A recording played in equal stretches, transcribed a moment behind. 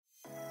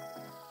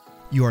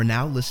You are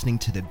now listening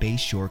to the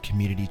Bayshore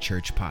Community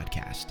Church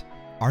podcast.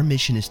 Our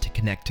mission is to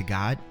connect to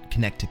God,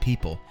 connect to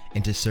people,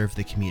 and to serve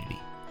the community.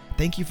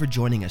 Thank you for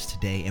joining us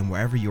today, and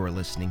wherever you are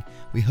listening,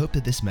 we hope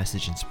that this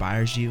message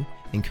inspires you,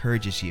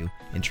 encourages you,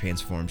 and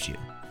transforms you.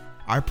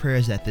 Our prayer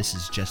is that this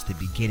is just the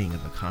beginning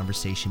of a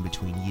conversation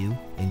between you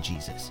and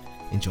Jesus.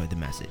 Enjoy the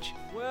message.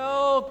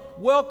 Well,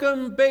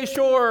 welcome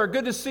Bayshore.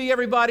 Good to see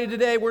everybody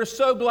today. We're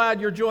so glad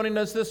you're joining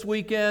us this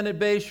weekend at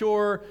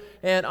Bayshore,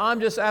 and I'm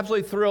just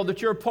absolutely thrilled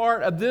that you're a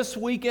part of this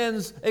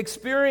weekend's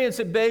experience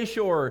at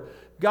Bayshore.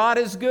 God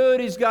is good.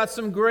 He's got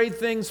some great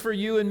things for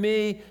you and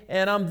me,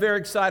 and I'm very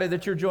excited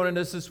that you're joining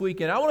us this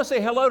weekend. I want to say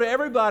hello to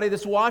everybody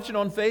that's watching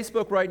on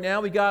Facebook right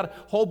now. We got a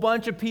whole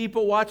bunch of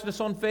people watching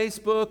us on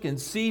Facebook in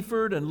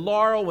Seaford and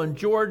Laurel and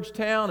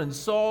Georgetown and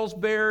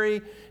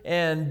Salisbury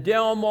and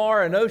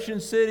Delmar and Ocean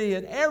City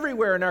and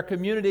everywhere in our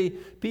community.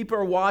 People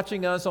are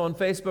watching us on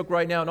Facebook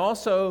right now, and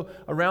also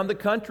around the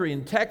country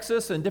in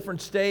Texas and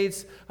different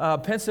states,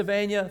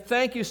 Pennsylvania.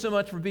 Thank you so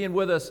much for being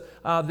with us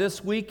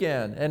this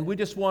weekend, and we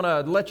just want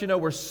to let you know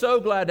we're so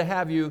glad to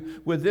have you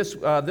with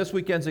this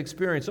weekend's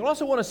experience. I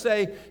also want to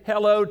say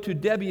hello to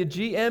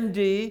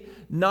WGMD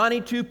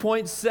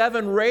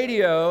 92.7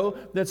 Radio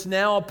that's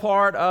now a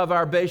part of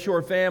our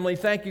Bayshore family.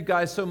 Thank you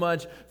guys so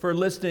much for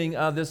listening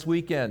this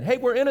weekend. Hey,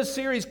 we're in a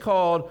series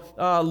called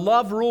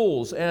Love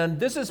Rules, and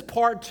this is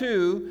part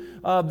 2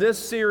 of this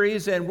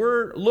series, and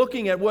we're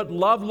looking at what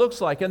love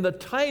looks like. And the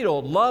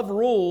title, Love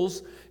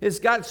Rules, it's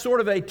got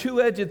sort of a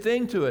two-edged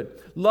thing to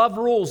it. Love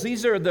rules.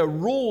 These are the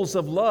rules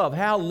of love,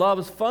 how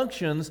love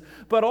functions,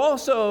 but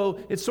also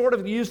it's sort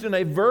of used in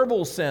a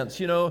verbal sense.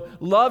 You know,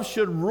 love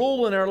should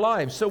rule in our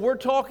lives. So we're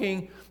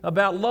talking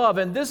about love,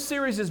 and this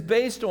series is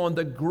based on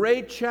the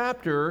great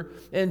chapter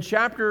in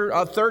chapter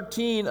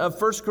 13 of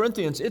 1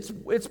 Corinthians.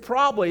 It's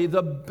probably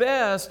the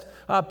best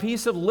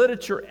piece of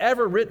literature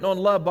ever written on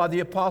love by the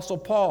Apostle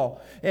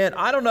Paul. And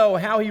I don't know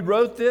how he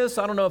wrote this.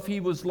 I don't know if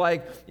he was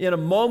like in a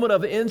moment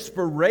of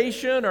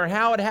inspiration or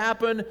how it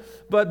happened,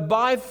 but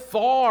by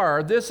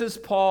far, this is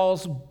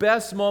Paul's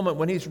best moment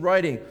when he's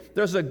writing.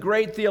 There's a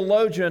great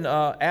theologian,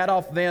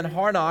 Adolf von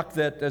Harnack,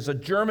 that is a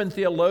German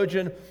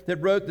theologian that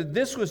wrote that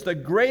this was the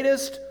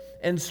greatest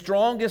and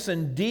strongest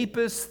and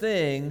deepest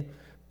thing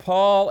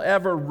Paul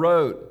ever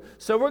wrote.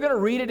 So we're going to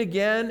read it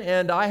again,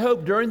 and I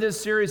hope during this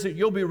series that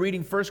you'll be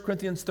reading 1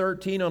 Corinthians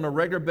 13 on a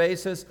regular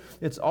basis.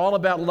 It's all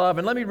about love.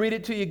 And let me read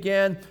it to you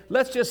again.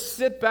 Let's just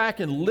sit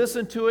back and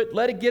listen to it.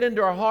 Let it get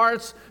into our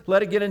hearts.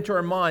 Let it get into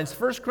our minds.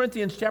 1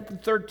 Corinthians chapter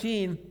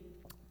 13,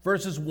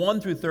 verses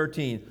 1 through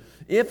 13.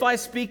 If I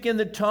speak in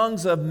the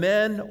tongues of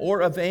men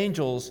or of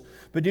angels,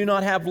 but do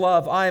not have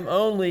love, I am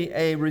only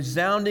a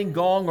resounding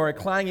gong or a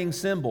clanging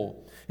cymbal.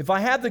 If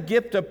I have the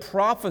gift of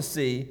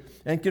prophecy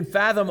and can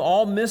fathom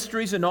all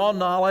mysteries and all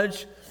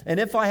knowledge, and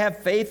if I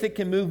have faith that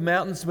can move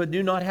mountains but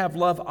do not have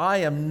love, I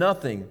am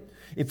nothing.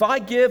 If I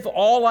give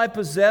all I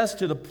possess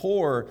to the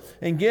poor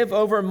and give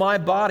over my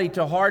body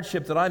to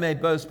hardship that I may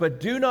boast, but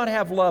do not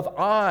have love,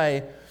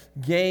 I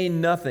gain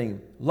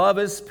nothing. Love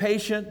is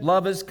patient,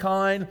 love is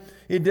kind.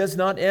 It does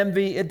not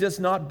envy, it does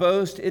not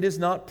boast, it is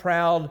not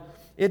proud.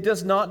 It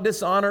does not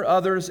dishonor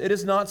others. It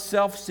is not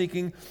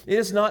self-seeking. It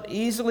is not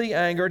easily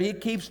angered.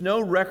 It keeps no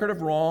record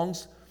of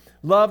wrongs.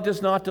 Love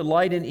does not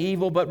delight in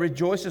evil, but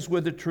rejoices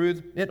with the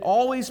truth. It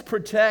always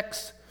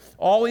protects,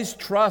 always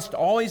trusts,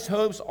 always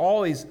hopes,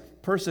 always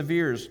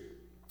perseveres.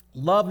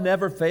 Love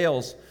never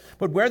fails.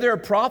 But where there are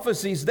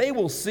prophecies, they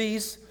will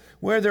cease.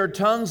 Where there are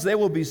tongues, they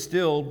will be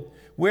stilled.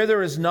 Where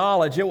there is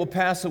knowledge, it will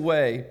pass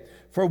away.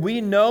 For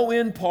we know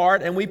in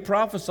part and we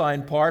prophesy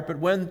in part, but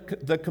when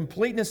the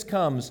completeness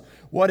comes,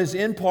 what is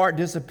in part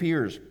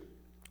disappears.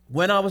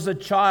 When I was a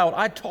child,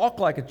 I talked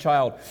like a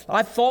child.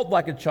 I thought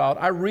like a child.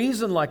 I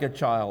reasoned like a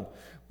child.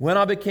 When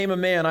I became a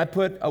man, I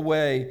put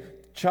away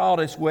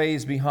childish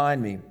ways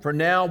behind me. For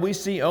now we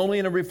see only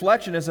in a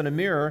reflection as in a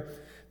mirror.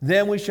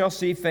 Then we shall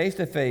see face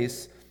to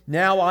face.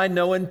 Now I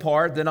know in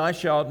part, then I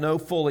shall know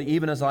fully,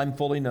 even as I'm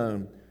fully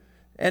known.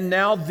 And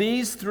now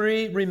these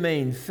three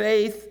remain: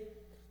 faith,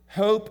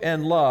 hope,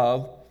 and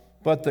love,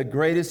 but the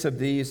greatest of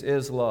these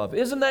is love.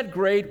 Isn't that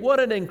great? What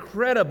an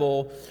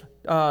incredible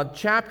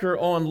chapter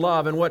on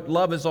love and what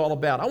love is all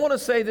about. I want to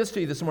say this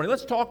to you this morning.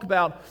 Let's talk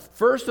about,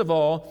 first of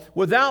all,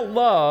 without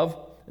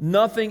love,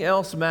 nothing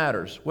else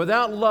matters.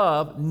 Without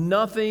love,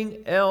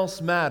 nothing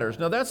else matters.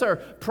 Now, that's our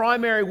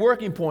primary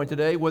working point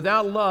today.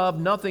 Without love,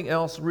 nothing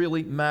else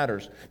really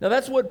matters. Now,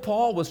 that's what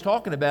Paul was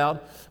talking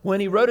about when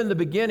he wrote in the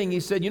beginning.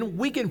 He said,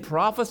 we can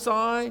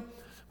prophesy,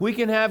 we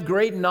can have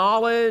great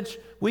knowledge,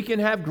 we can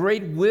have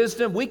great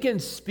wisdom, we can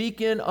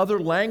speak in other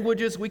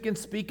languages, we can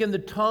speak in the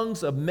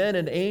tongues of men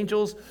and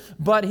angels,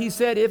 but he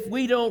said if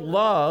we don't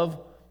love,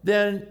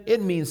 then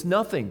it means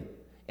nothing.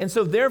 And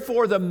so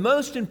therefore, the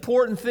most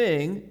important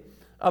thing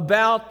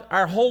about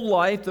our whole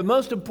life, the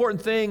most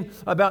important thing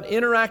about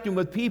interacting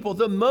with people,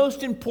 the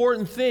most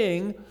important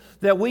thing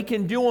that we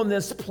can do on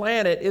this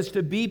planet is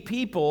to be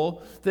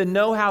people that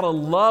know how to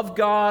love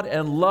God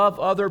and love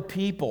other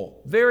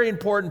people. Very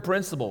important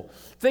principle.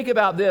 Think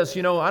about this.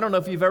 I don't know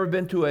if you've ever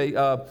been to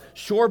a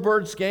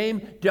Shorebirds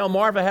game.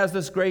 Delmarva has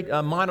this great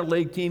minor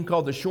league team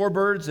called the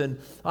Shorebirds, and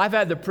I've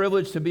had the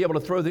privilege to be able to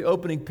throw the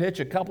opening pitch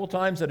a couple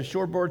times at a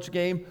Shorebirds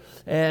game.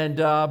 And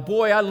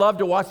boy, I love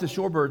to watch the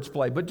Shorebirds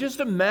play. But just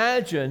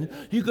imagine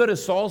you go to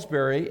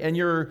Salisbury and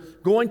you're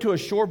going to a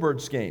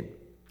Shorebirds game.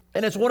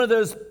 And it's one of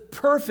those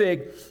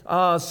perfect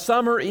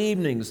summer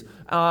evenings,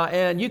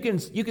 and you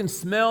can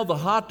smell the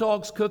hot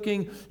dogs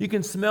cooking. You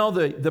can smell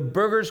the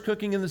burgers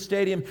cooking in the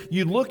stadium.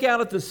 You look out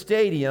at the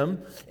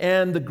stadium,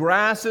 and the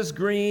grass is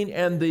green,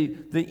 and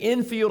the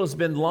infield has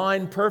been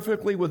lined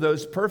perfectly with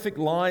those perfect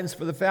lines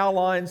for the foul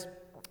lines.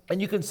 And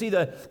you can see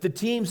the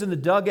teams in the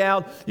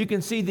dugout. You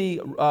can see the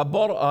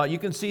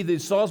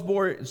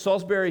Salisbury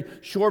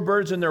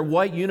Shorebirds in their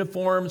white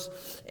uniforms,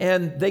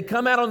 and they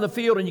come out on the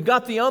field, and you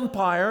got the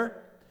umpire.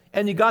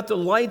 And you got the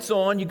lights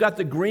on, you got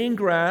the green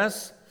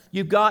grass,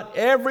 you've got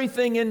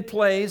everything in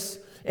place,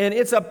 and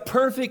it's a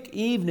perfect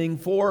evening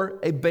for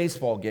a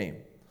baseball game.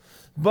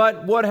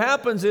 But what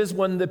happens is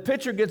when the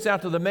pitcher gets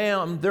out to the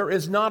mound, there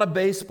is not a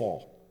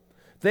baseball.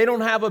 They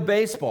don't have a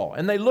baseball.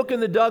 And they look in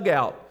the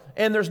dugout,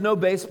 and there's no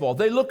baseball.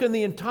 They look in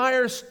the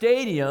entire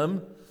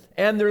stadium,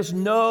 and there's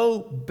no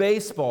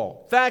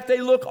baseball. In fact,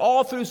 they look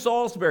all through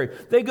Salisbury.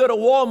 They go to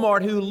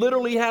Walmart, who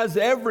literally has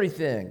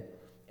everything,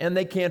 and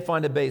they can't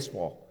find a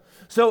baseball.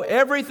 So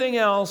everything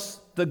else,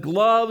 the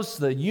gloves,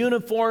 the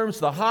uniforms,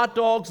 the hot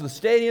dogs, the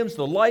stadiums,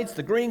 the lights,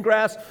 the green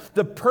grass,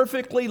 the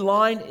perfectly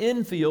lined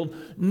infield,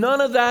 none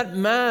of that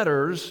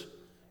matters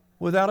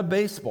without a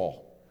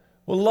baseball.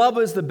 Well, love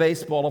is the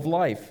baseball of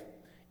life.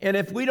 And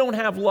if we don't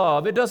have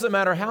love, it doesn't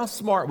matter how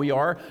smart we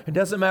are, it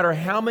doesn't matter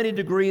how many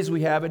degrees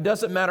we have, it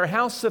doesn't matter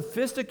how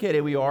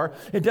sophisticated we are,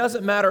 it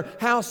doesn't matter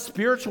how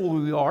spiritual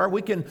we are.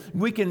 We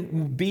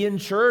can be in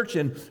church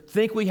and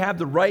think we have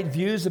the right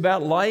views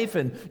about life,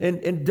 and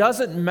it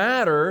doesn't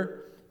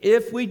matter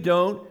if we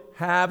don't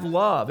have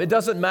love. It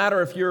doesn't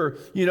matter if you're,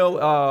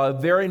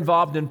 very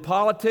involved in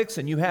politics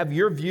and you have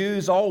your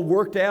views all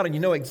worked out and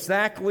you know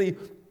exactly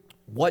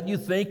what you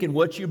think and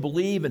what you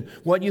believe and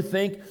what you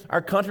think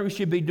our country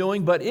should be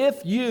doing. But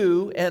if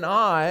you and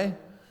I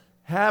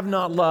have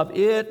not love,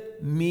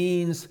 it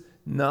means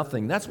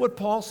nothing. That's what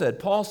Paul said.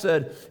 Paul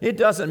said, it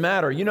doesn't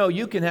matter.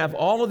 You can have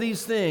all of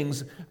these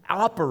things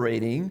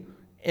operating,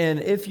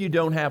 and if you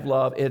don't have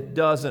love, it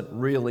doesn't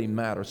really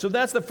matter. So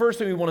that's the first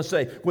thing we want to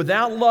say.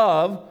 Without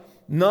love,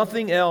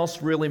 nothing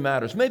else really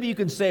matters. Maybe you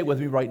can say it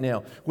with me right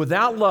now.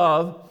 Without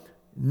love,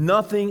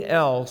 nothing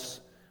else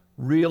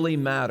really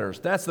matters.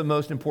 That's the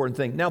most important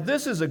thing. Now,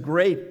 this is a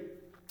great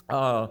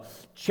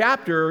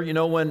chapter,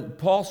 when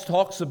Paul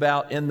talks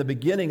about in the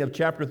beginning of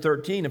chapter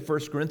 13 of 1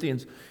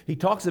 Corinthians, he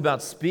talks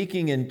about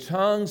speaking in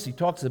tongues, he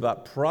talks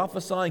about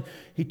prophesying,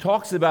 he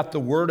talks about the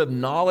word of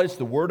knowledge,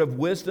 the word of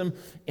wisdom.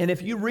 And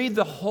if you read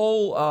the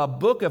whole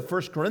book of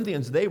 1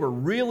 Corinthians, they were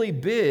really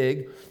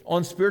big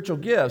on spiritual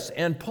gifts.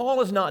 And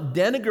Paul is not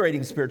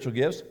denigrating spiritual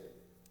gifts.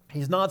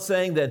 He's not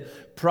saying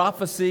that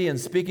prophecy and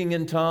speaking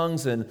in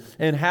tongues and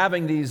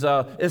having these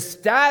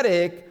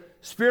ecstatic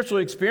spiritual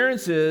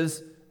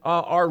experiences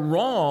are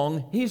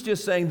wrong. He's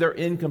just saying they're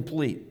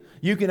incomplete.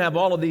 You can have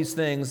all of these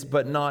things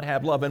but not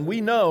have love. And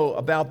we know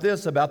about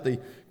this, about the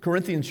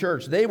Corinthian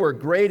church. They were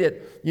great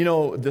at,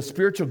 the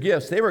spiritual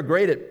gifts. They were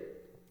great at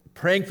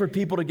praying for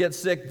people to get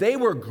sick. They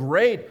were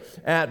great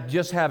at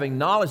just having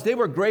knowledge. They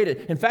were great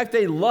at, in fact,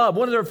 they loved,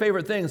 one of their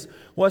favorite things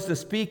was to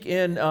speak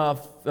in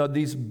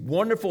these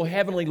wonderful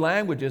heavenly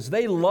languages.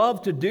 They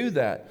loved to do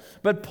that.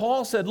 But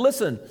Paul said,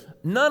 listen,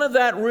 none of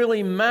that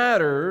really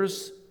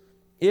matters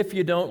if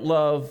you don't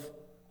love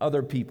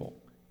other people.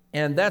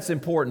 And that's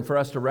important for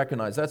us to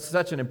recognize. That's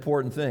such an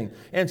important thing.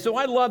 And so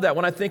I love that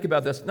when I think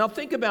about this. Now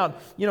think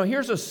about,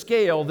 here's a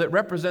scale that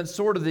represents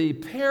sort of the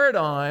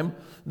paradigm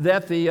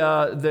that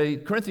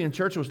the Corinthian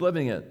church was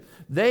living in.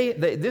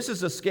 This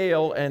is a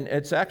scale, and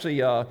it's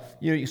actually,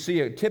 you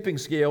see a tipping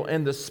scale,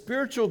 and the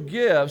spiritual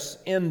gifts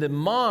in the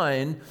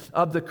mind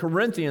of the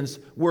Corinthians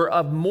were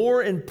of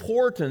more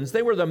importance.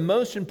 They were the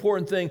most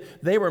important thing.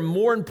 They were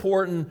more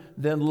important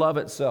than love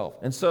itself.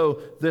 And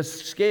so the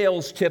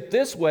scales tipped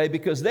this way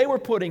because they were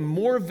putting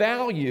more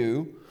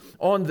value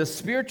on the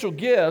spiritual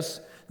gifts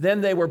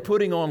than they were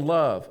putting on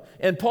love.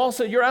 And Paul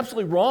said, you're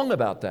absolutely wrong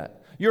about that.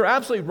 You're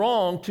absolutely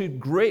wrong to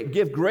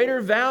give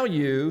greater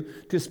value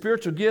to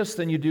spiritual gifts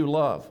than you do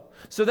love.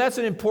 So that's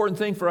an important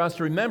thing for us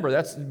to remember.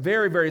 That's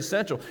very, very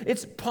essential.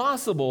 It's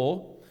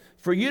possible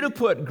for you to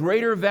put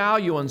greater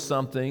value on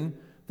something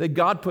that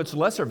God puts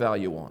lesser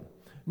value on.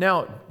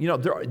 Now,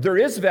 there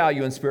is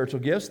value in spiritual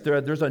gifts.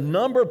 There's a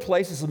number of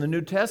places in the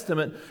New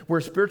Testament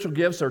where spiritual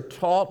gifts are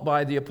taught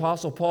by the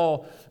Apostle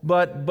Paul,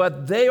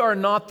 but they are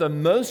not the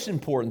most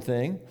important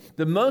thing.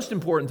 The most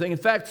important thing, in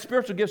fact,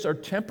 spiritual gifts are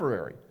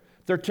temporary.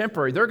 They're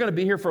temporary. They're going to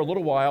be here for a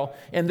little while,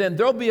 and then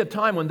there'll be a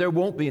time when there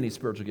won't be any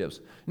spiritual gifts.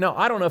 Now,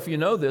 I don't know if you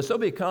know this. I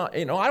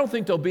don't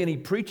think there'll be any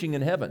preaching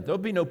in heaven. There'll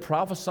be no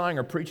prophesying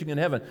or preaching in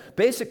heaven.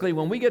 Basically,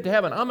 when we get to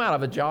heaven, I'm out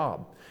of a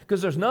job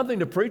because there's nothing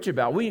to preach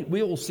about. We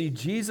will see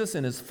Jesus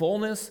in his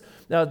fullness.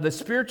 Now, the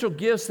spiritual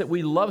gifts that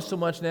we love so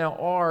much now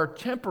are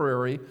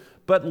temporary,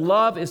 but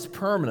love is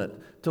permanent.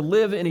 To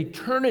live in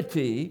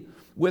eternity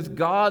with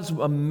God's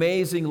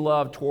amazing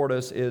love toward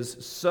us is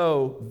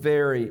so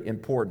very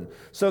important.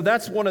 So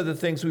that's one of the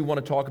things we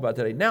want to talk about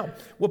today. Now,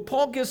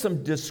 Paul gives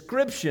some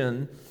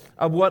description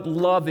of what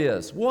love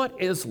is. What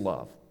is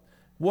love?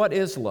 What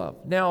is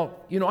love? Now,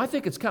 I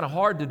think it's kind of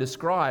hard to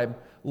describe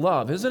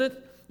love, isn't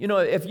it?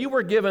 If you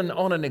were given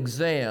on an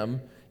exam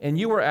and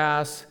you were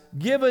asked,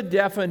 give a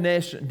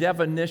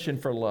definition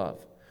for love.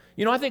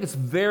 I think it's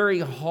very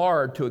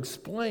hard to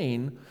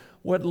explain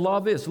what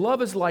love is.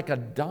 Love is like a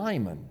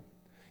diamond.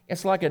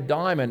 It's like a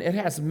diamond. It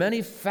has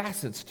many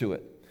facets to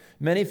it.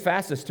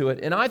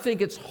 And I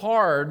think it's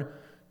hard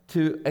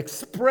to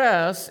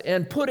express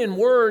and put in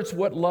words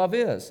what love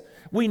is.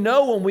 We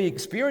know when we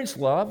experience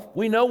love.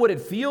 We know what it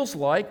feels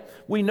like.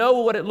 We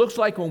know what it looks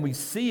like when we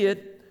see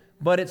it,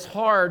 but it's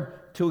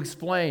hard to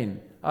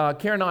explain.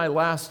 Karen and I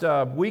last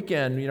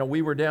weekend,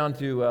 we were down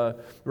to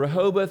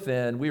Rehoboth,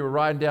 and we were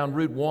riding down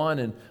Route 1,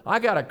 and I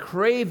got a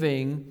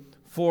craving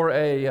for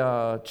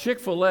a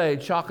Chick-fil-A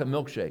chocolate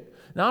milkshake.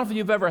 Now, I don't know if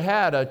you've ever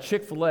had a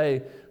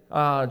Chick-fil-A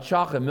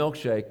chocolate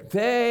milkshake.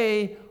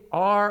 They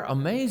are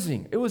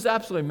amazing. It was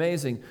absolutely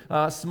amazing.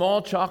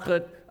 Small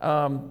chocolate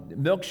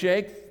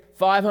milkshake,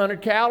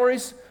 500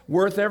 calories,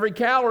 worth every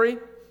calorie.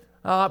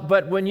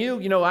 But when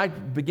I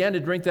began to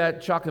drink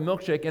that chocolate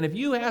milkshake, and if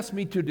you asked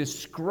me to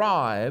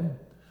describe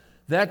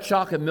that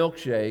chocolate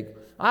milkshake,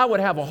 I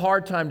would have a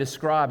hard time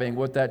describing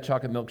what that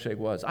chocolate milkshake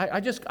was. I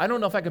don't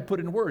know if I could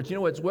put it in words.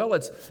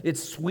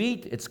 It's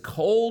sweet, it's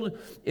cold,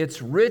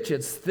 it's rich,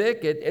 it's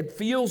thick, it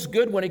feels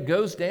good when it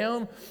goes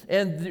down,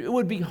 and it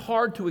would be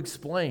hard to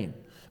explain.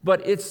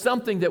 But it's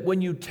something that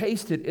when you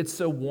taste it, it's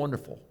so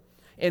wonderful.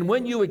 And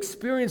when you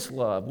experience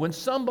love, when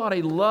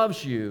somebody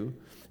loves you,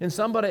 and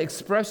somebody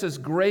expresses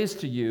grace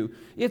to you,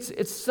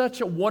 it's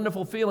such a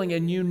wonderful feeling,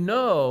 and you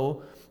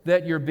know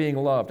that you're being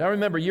loved. I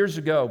remember years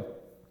ago,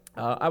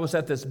 I was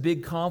at this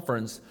big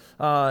conference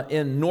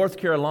in North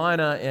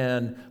Carolina,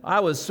 and I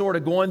was sort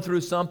of going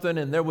through something,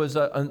 and there was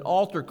an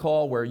altar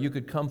call where you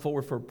could come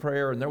forward for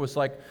prayer, and there was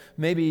like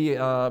maybe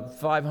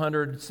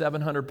 500,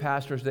 700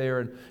 pastors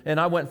there, and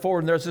I went forward,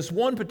 and there's this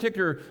one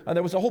particular,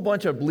 there was a whole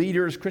bunch of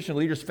leaders, Christian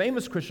leaders,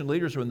 famous Christian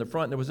leaders were in the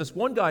front, and there was this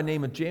one guy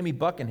named Jamie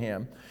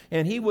Buckingham,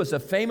 and he was a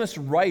famous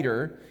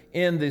writer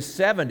in the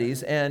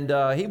 70s,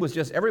 and he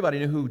was everybody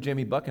knew who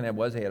Jamie Buckingham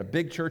was. He had a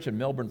big church in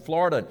Melbourne,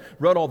 Florida, and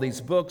wrote all these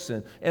books,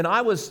 and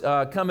I was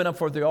coming up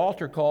for the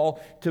altar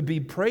call to be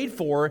prayed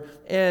for,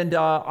 and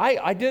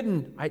I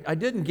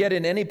didn't get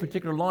in any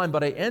particular line,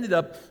 but I ended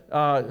up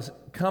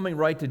coming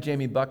right to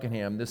Jamie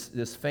Buckingham,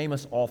 this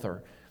famous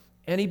author,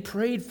 and he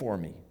prayed for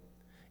me.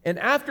 And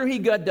after he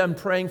got done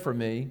praying for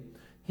me,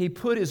 he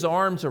put his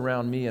arms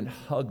around me and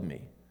hugged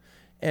me.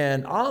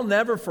 And I'll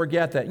never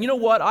forget that. You know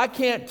what? I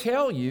can't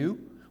tell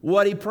you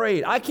what he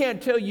prayed. I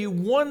can't tell you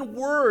one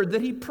word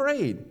that he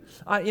prayed.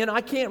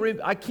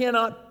 I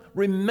cannot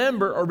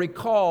remember or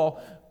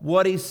recall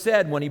what he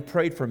said when he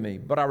prayed for me,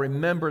 but I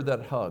remember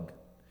that hug.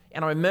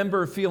 And I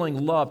remember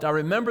feeling loved. I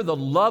remember the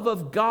love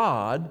of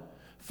God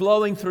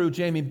flowing through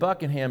Jamie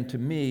Buckingham to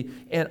me,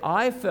 and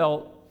I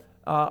felt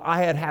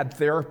I had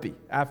therapy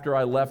after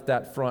I left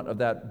that front of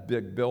that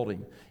big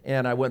building,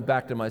 and I went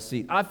back to my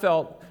seat. I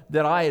felt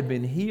that I had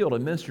been healed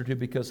and ministered to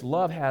because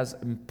love has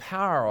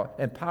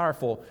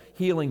powerful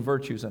healing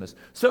virtues in us.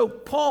 So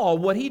Paul,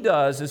 what he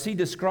does is he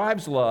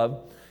describes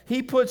love.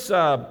 He puts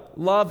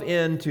love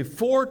into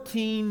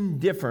 14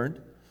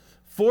 different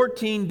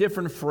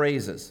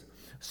phrases.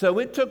 So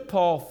it took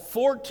Paul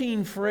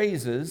 14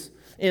 phrases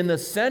in the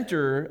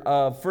center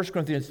of 1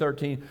 Corinthians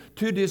 13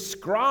 to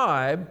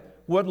describe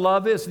what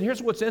love is. And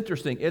here's what's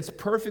interesting. It's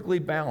perfectly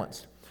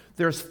balanced.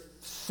 There's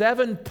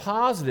 7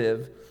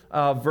 positive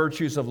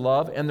virtues of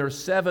love, and there's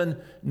 7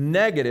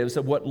 negatives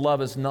of what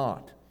love is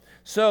not.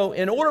 So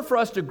in order for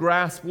us to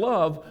grasp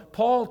love,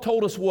 Paul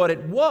told us what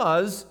it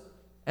was,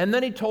 and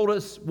then he told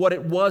us what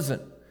it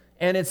wasn't.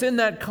 And it's in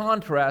that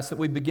contrast that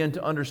we begin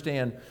to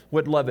understand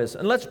what love is.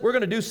 And we're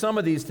going to do some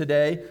of these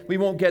today. We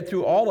won't get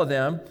through all of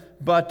them,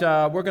 but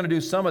we're going to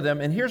do some of them.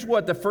 And here's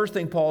what the first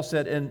thing Paul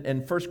said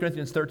in 1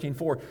 Corinthians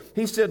 13:4.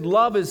 He said,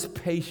 love is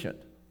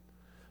patient.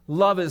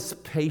 Love is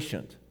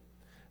patient.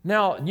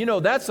 Now,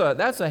 that's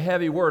a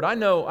heavy word. I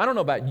don't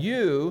know about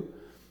you,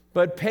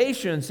 but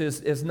patience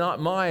is not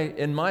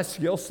in my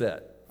skill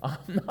set.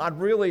 I'm not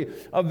really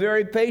a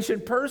very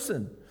patient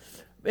person.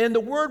 And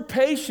the word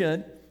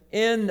patient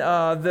in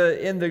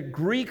the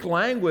Greek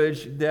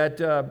language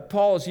that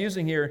Paul is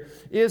using here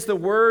is the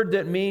word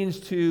that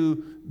means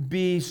to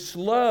be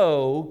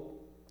slow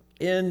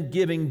in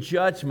giving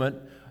judgment,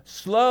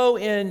 slow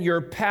in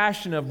your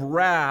passion of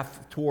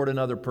wrath toward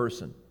another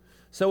person.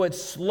 So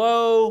it's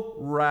slow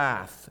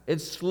wrath.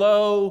 It's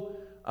slow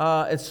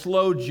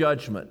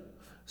judgment.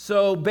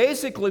 So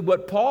basically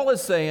what Paul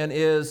is saying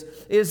is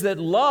that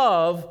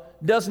love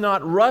does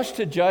not rush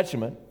to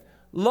judgment.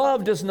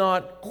 Love does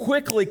not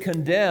quickly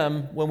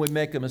condemn when we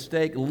make a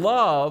mistake.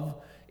 Love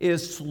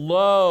is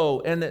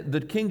slow. And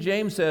the King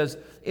James says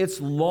it's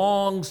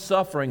long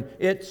suffering.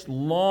 It's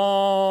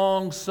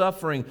long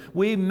suffering.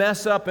 We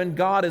mess up and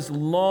God is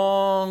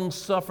long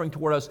suffering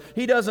toward us.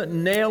 He doesn't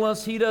nail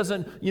us. He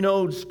doesn't,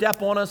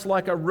 step on us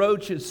like a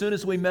roach as soon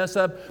as we mess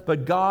up.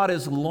 But God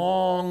is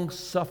long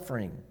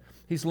suffering.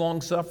 He's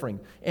long-suffering,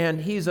 and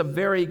He's a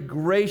very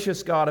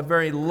gracious God, a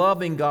very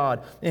loving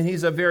God, and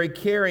He's a very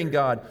caring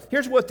God.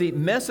 Here's what the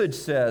Message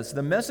says.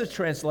 The Message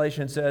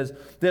translation says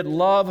that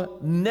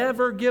love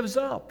never gives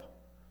up.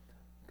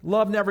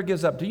 Love never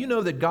gives up. Do you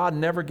know that God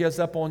never gives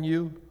up on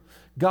you?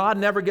 God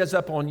never gives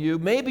up on you.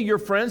 Maybe your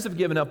friends have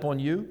given up on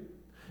you.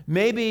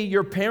 Maybe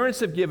your parents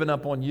have given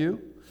up on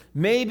you.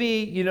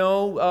 Maybe,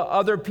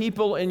 other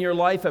people in your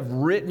life have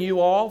written you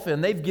off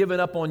and they've given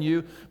up on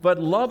you. But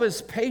love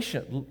is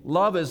patient.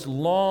 Love is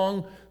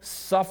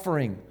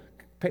long-suffering.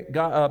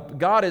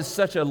 God is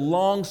such a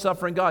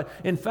long-suffering God.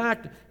 In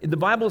fact, the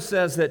Bible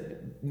says that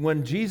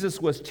when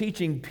Jesus was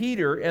teaching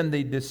Peter and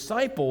the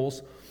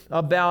disciples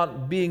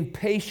about being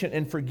patient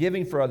and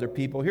forgiving for other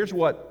people, here's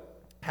what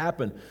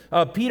happened.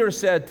 Peter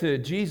said to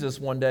Jesus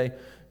one day,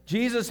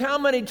 "Jesus, how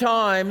many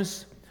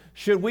times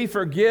should we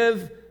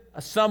forgive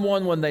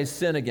someone when they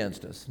sin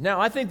against us?" Now,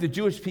 I think the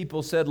Jewish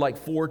people said like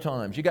 4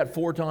 times. You got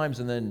 4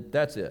 times and then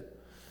that's it.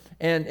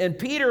 And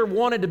Peter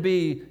wanted to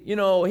be, he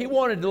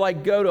wanted to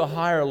like go to a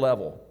higher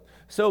level.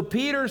 So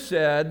Peter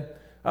said,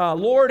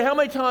 "Lord, how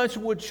many times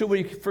should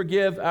we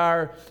forgive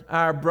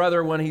our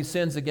brother when he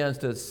sins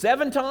against us?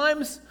 7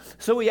 times?"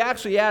 So he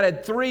actually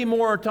added 3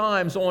 more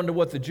times on to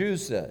what the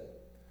Jews said.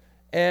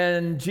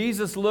 And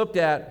Jesus looked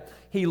at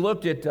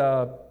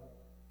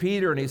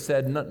Peter and he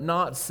said,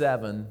 "Not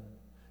 7.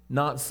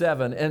 Not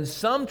 7. And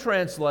some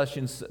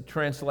translations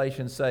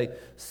say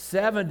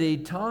 70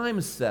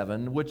 times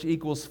 7, which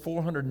equals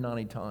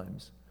 490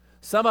 times.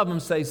 Some of them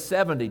say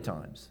 70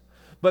 times.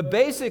 But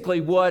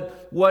basically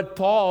what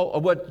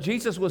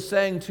Jesus was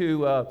saying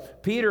to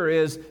Peter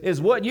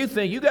is what you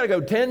think. You got to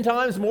go 10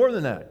 times more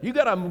than that. You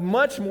got to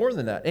much more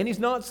than that. And he's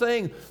not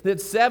saying that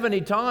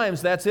 70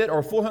 times that's it,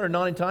 or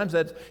 490 times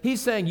that's.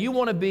 He's saying you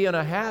want to be in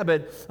a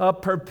habit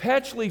of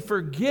perpetually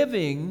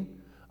forgiving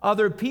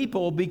other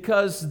people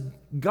because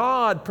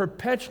God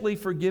perpetually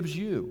forgives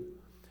you.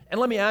 And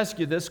let me ask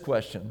you this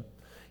question.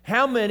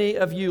 How many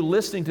of you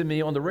listening to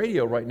me on the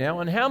radio right now,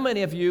 and how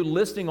many of you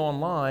listening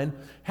online,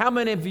 how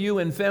many of you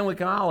in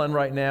Fenwick Island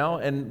right now,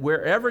 and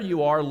wherever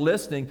you are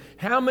listening,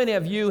 how many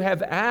of you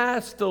have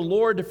asked the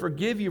Lord to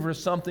forgive you for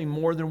something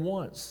more than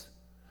once,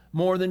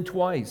 more than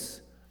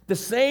twice? The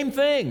same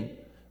thing,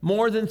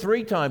 more than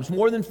 3 times,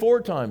 more than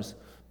 4 times.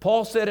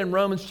 Paul said in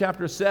Romans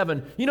chapter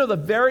 7, the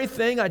very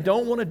thing I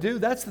don't want to do,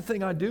 that's the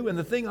thing I do. And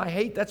the thing I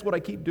hate, that's what I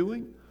keep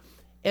doing.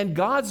 And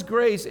God's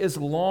grace is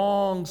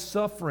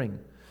long-suffering.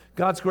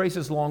 God's grace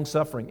is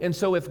long-suffering. And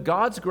so if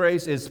God's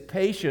grace is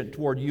patient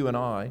toward you and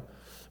I,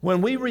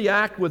 when we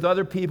react with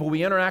other people,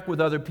 we interact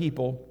with other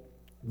people,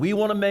 we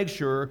want to make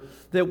sure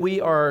that we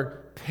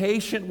are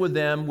patient with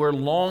them. We're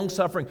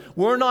long-suffering.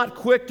 We're not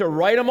quick to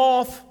write them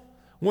off.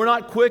 We're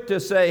not quick to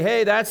say,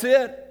 hey, that's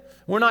it.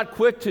 We're not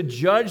quick to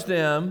judge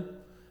them.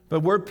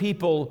 But we're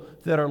people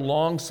that are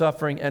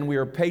long-suffering and we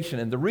are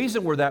patient. And the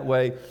reason we're that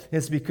way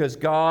is because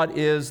God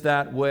is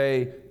that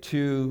way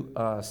to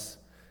us.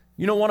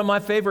 One of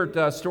my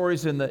favorite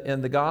stories in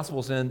the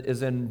Gospels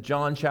is in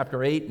John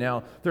chapter 8.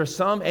 Now, there are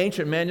some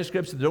ancient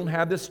manuscripts that don't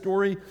have this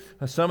story.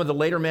 Some of the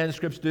later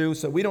manuscripts do.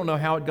 So we don't know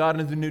how it got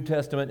into the New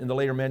Testament in the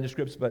later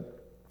manuscripts.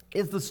 But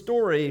it's the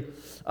story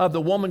of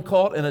the woman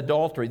caught in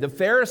adultery. The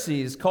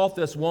Pharisees caught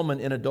this woman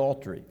in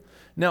adultery.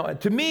 Now,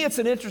 to me, it's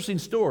an interesting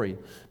story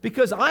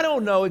because I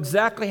don't know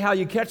exactly how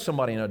you catch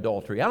somebody in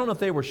adultery. I don't know if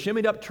they were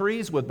shimmied up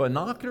trees with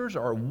binoculars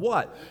or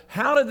what.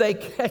 How did they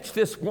catch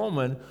this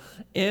woman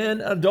in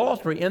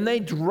adultery? And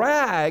they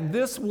dragged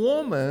this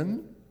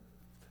woman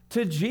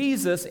to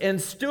Jesus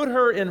and stood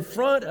her in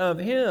front of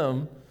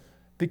him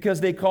because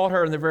they caught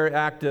her in the very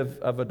act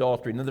of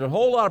adultery. Now, there's a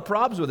whole lot of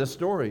problems with this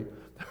story.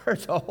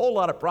 There's a whole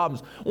lot of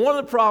problems. One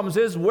of the problems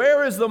is,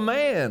 where is the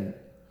man?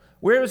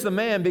 Where is the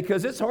man?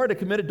 Because it's hard to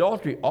commit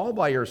adultery all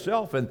by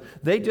yourself, and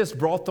they just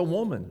brought the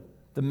woman.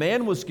 The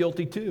man was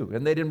guilty too,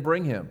 and they didn't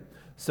bring him.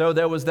 So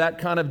there was that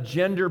kind of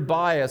gender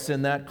bias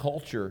in that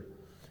culture.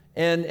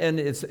 And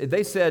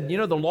they said,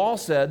 the law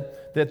said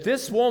that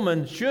this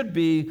woman should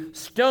be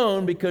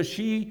stoned because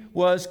she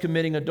was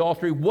committing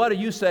adultery. What do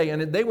you say?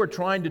 And they were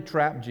trying to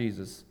trap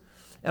Jesus.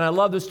 And I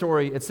love the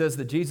story. It says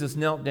that Jesus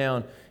knelt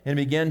down and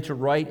began to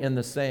write in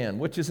the sand,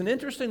 which is an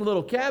interesting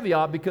little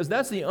caveat because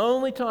that's the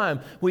only time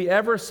we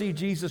ever see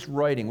Jesus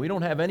writing. We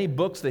don't have any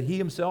books that he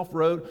himself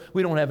wrote.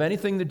 We don't have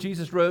anything that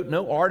Jesus wrote,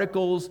 no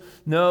articles,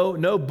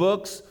 no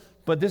books.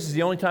 But this is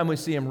the only time we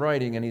see him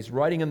writing, and he's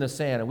writing in the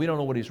sand, and we don't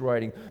know what he's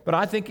writing. But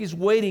I think he's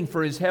waiting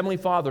for his heavenly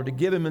Father to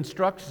give him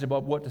instructions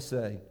about what to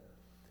say.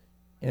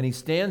 And he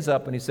stands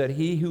up and he said,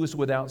 "He who is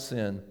without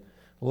sin,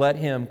 let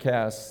him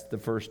cast the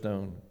first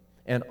stone."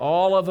 And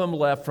all of them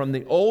left, from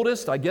the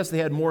oldest, I guess they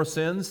had more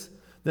sins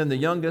than the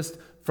youngest,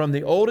 from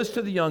the oldest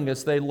to the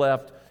youngest, they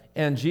left.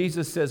 And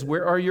Jesus says,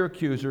 where are your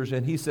accusers?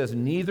 And he says,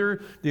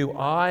 neither do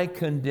I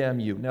condemn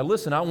you. Now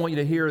listen, I want you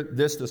to hear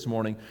this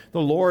morning.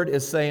 The Lord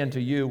is saying to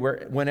you,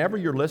 whenever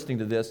you're listening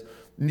to this,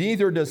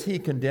 neither does he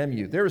condemn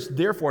you. There is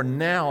therefore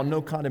now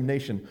no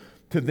condemnation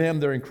to them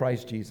that are in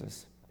Christ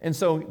Jesus. And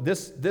so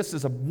this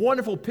is a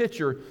wonderful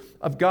picture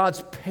of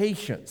God's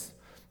patience.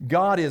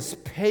 God is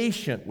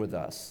patient with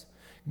us.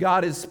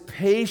 God is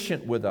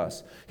patient with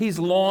us. He's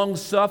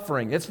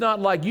long-suffering. It's not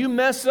like you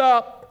mess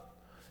up,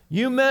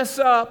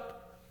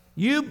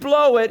 you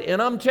blow it,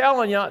 and I'm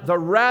telling you, the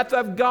wrath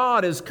of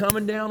God is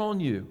coming down on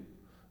you.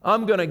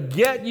 I'm going to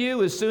get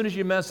you as soon as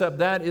you mess up.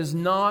 That is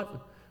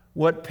not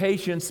what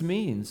patience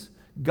means.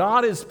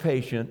 God is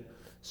patient,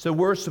 so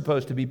we're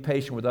supposed to be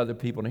patient with other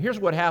people. Now, here's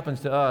what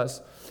happens to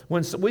us.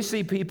 When we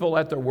see people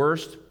at their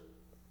worst,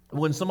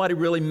 when somebody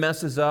really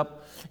messes up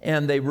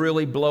and they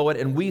really blow it,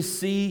 and we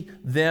see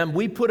them,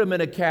 we put them in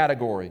a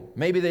category.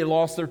 Maybe they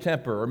lost their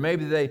temper, or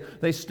maybe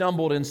they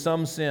stumbled in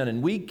some sin,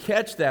 and we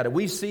catch that, and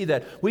we see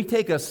that. We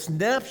take a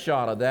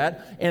snapshot of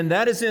that, and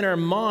that is in our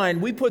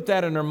mind. We put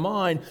that in our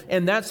mind,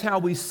 and that's how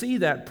we see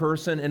that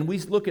person, and we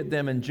look at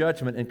them in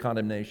judgment and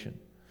condemnation.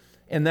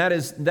 And that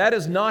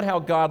is not how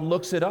God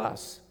looks at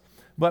us.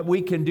 But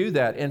we can do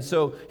that. And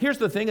so here's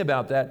the thing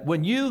about that.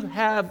 When you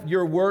have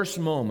your worst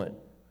moment,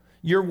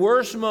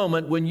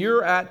 when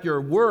you're at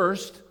your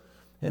worst,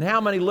 and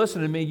how many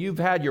listen to me, you've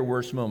had your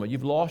worst moment.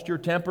 You've lost your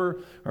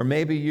temper, or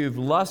maybe you've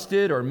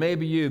lusted, or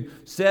maybe you've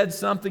said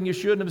something you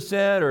shouldn't have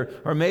said,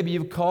 or maybe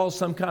you've caused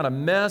some kind of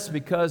mess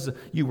because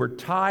you were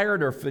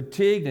tired or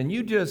fatigued and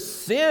you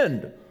just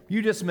sinned.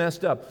 You just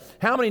messed up.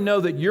 How many know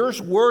that your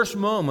worst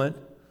moment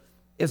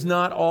is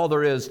not all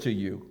there is to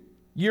you?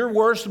 Your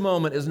worst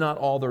moment is not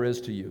all there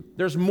is to you.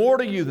 There's more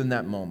to you than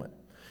that moment.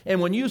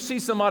 And when you see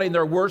somebody in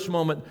their worst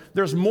moment,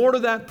 there's more to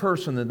that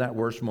person than that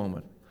worst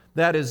moment.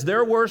 That is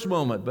their worst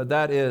moment, but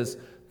there's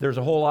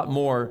a whole lot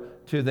more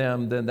to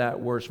them than that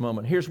worst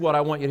moment. Here's what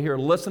I want you to hear.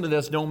 Listen to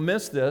this. Don't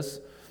miss this.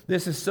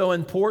 This is so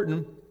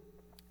important.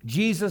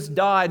 Jesus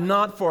died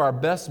not for our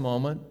best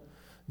moment.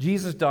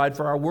 Jesus died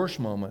for our worst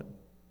moment.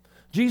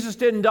 Jesus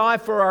didn't die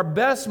for our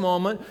best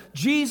moment.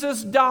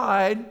 Jesus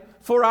died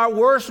for our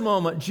worst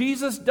moment.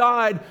 Jesus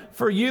died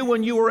for you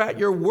when you were at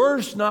your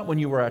worst, not when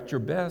you were at your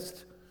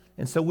best.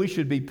 And so we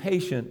should be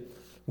patient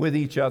with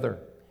each other.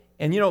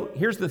 And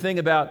here's the thing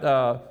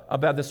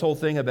about this whole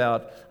thing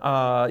about,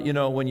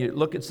 when you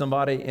look at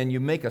somebody and you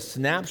make a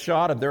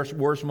snapshot of their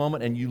worst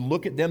moment and you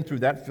look at them through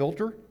that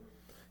filter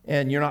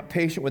and you're not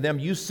patient with them,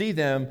 you see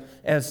them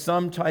as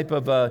some type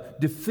of a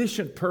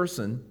deficient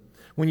person.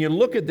 When you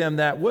look at them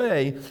that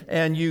way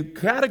and you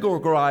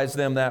categorize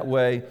them that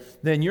way,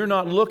 then you're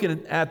not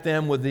looking at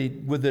them with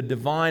the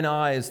divine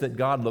eyes that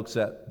God looks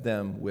at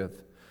them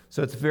with.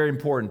 So it's very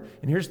important.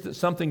 And here's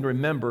something to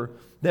remember,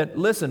 that,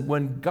 listen,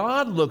 when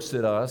God looks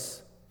at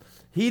us,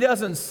 He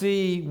doesn't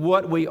see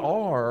what we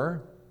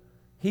are,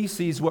 He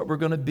sees what we're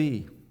going to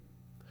be.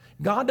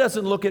 God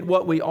doesn't look at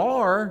what we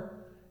are,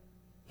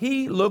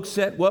 He looks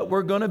at what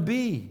we're going to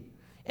be.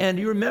 And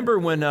you remember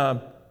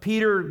when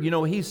Peter,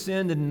 he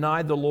sinned and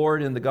denied the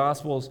Lord in the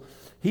Gospels.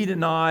 He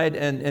denied,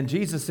 and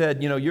Jesus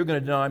said, you're going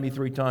to deny me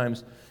 3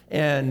 times.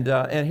 And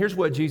here's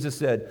what Jesus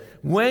said.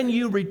 When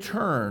you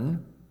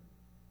return,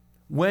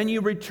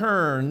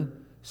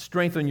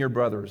 strengthen your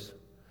brothers.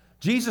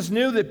 Jesus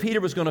knew that Peter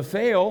was going to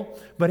fail,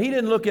 but he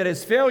didn't look at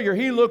his failure.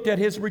 He looked at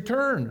his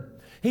return.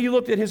 He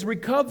looked at his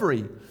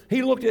recovery.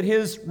 He looked at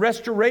his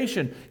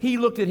restoration. He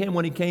looked at him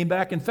when he came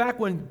back. In fact,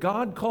 when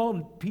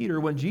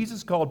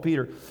Jesus called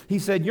Peter, He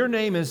said, your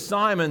name is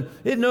Simon.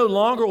 It no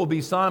longer will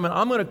be Simon.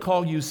 I'm going to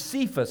call you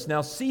Cephas.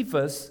 Now,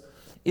 Cephas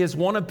is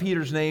one of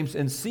Peter's names,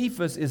 and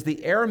Cephas is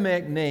the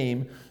Aramaic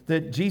name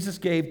that Jesus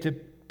gave to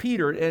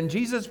Peter. And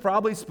Jesus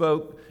probably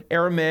spoke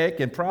Aramaic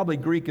and probably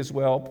Greek as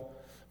well.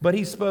 But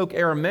he spoke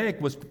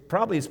Aramaic, was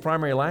probably his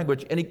primary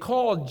language, and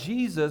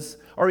Jesus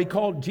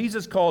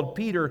called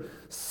Peter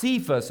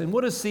Cephas. And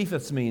what does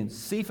Cephas mean?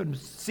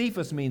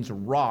 Cephas means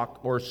rock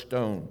or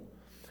stone.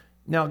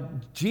 Now,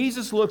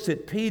 Jesus looks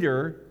at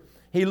Peter,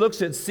 he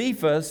looks at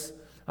Cephas.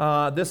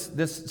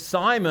 This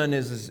Simon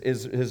is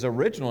his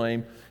original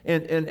name.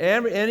 And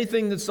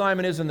anything that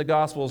Simon is in the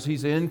Gospels,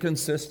 he's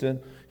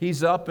inconsistent.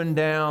 He's up and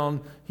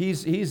down.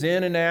 He's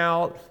in and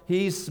out.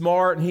 He's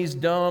smart and he's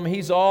dumb.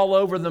 He's all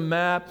over the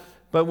map.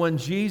 But when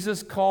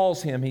Jesus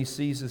calls him, he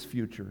sees his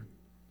future.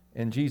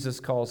 And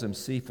Jesus calls him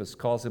Cephas,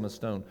 calls him a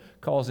stone,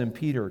 calls him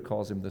Peter,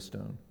 calls him the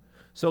stone.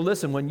 So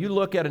listen, when you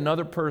look at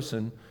another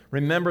person,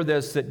 remember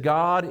this, that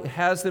God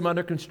has them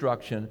under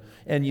construction,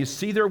 and you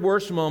see their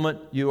worst moment,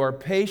 you are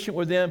patient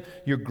with them,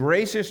 you're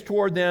gracious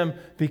toward them,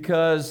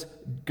 because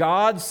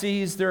God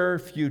sees their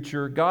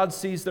future, God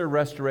sees their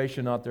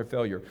restoration, not their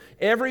failure.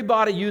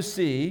 Everybody you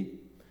see,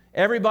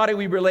 everybody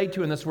we relate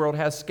to in this world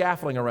has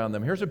scaffolding around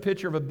them. Here's a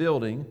picture of a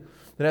building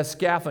that has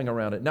scaffolding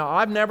around it. Now,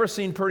 I've never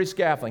seen pretty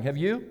scaffolding. Have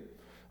you?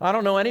 I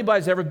don't know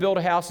anybody's ever built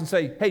a house and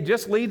say, hey,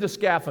 just leave the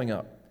scaffolding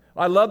up.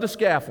 I love the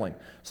scaffolding.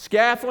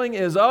 Scaffolding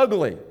is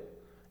ugly.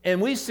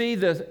 and we see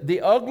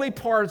the ugly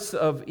parts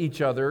of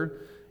each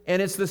other,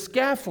 and it's the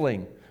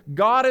scaffolding.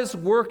 God is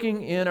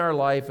working in our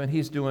life, and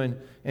He's doing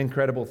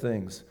incredible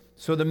things.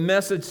 So the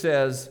message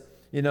says,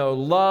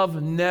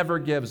 love never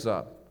gives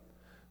up.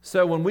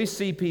 So when we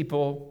see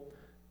people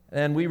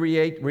and we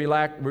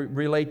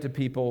relate to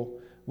people,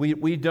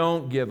 we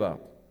don't give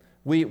up.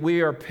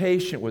 We are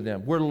patient with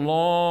them. We're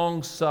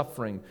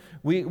long-suffering.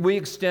 We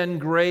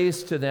extend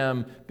grace to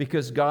them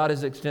because God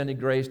has extended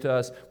grace to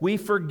us. We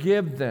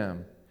forgive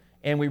them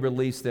and we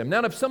release them.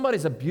 Now, if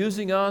somebody's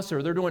abusing us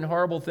or they're doing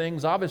horrible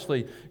things,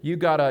 obviously you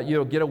gotta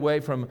get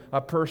away from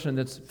a person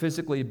that's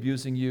physically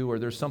abusing you or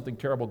there's something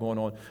terrible going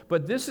on.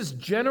 But this is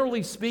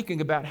generally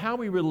speaking about how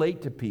we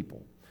relate to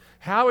people.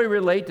 How we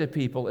relate to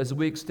people as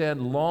we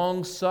extend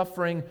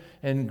long-suffering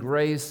and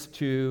grace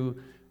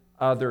to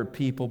other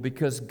people,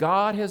 because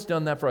God has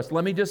done that for us.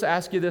 Let me just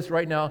ask you this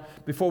right now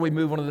before we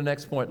move on to the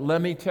next point.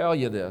 Let me tell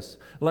you this.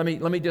 Let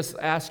me just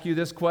ask you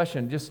this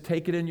question. Just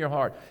take it in your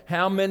heart.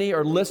 How many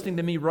are listening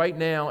to me right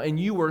now and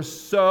you are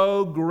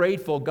so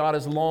grateful God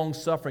is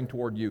long-suffering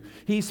toward you?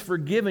 He's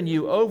forgiven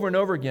you over and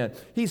over again.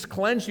 He's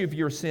cleansed you of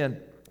your sin.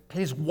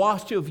 He's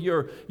washed you of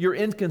your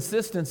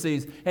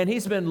inconsistencies, and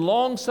He's been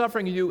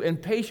long-suffering with you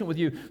and patient with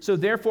you. So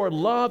therefore,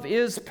 love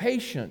is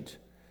patient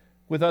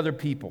with other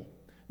people.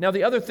 Now,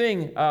 the other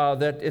thing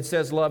that it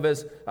says love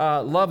is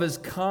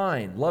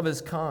kind. Love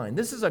is kind.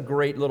 This is a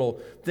great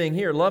little thing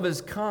here. Love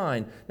is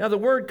kind. Now, the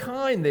word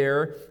kind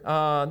there,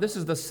 this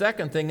is the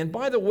second thing. And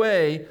by the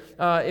way,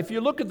 if you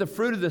look at the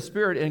fruit of the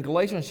Spirit in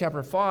Galatians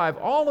chapter 5,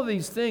 all of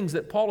these things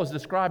that Paul is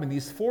describing,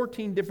 these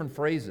 14 different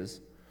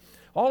phrases,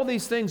 all of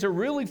these things are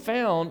really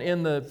found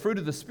in the fruit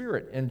of the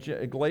Spirit in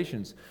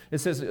Galatians. It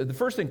says the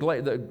first thing,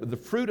 the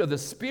fruit of the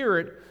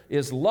Spirit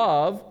is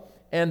love.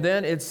 And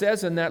then it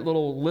says in that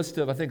little list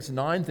of, I think it's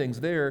 9 things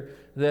there,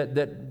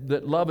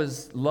 that love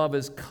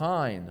is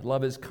kind.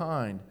 Love is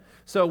kind.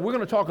 So we're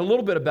going to talk a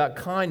little bit about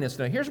kindness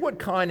now. Here's what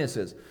kindness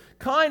is.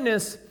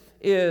 Kindness,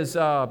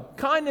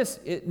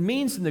 it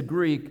means in the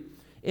Greek,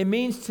 it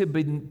means to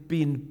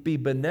be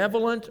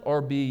benevolent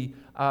or be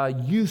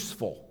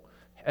useful.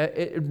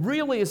 It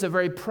really is a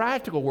very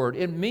practical word.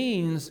 It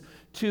means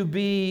to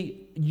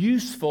be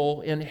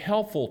useful and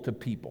helpful to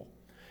people.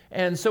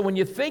 And so when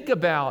you think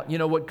about,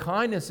 what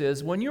kindness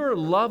is, when you're a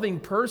loving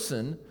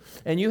person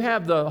and you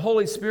have the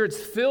Holy Spirit's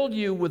filled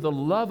you with the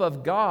love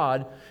of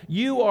God,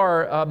 you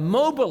are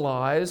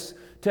mobilized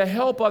to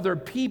help other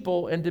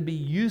people and to be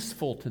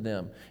useful to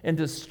them and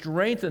to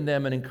strengthen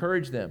them and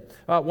encourage them.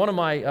 One of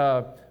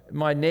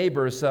my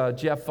neighbors,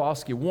 Jeff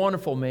Foskey,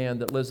 wonderful man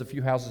that lives a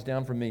few houses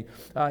down from me,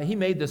 he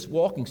made this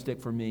walking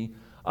stick for me.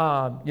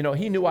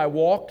 He knew I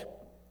walked.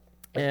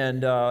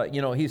 And,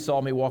 he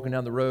saw me walking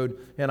down the road,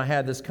 and I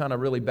had this kind of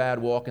really bad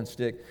walking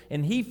stick.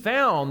 And he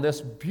found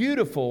this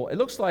beautiful, it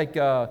looks like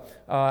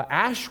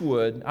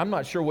ashwood. I'm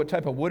not sure what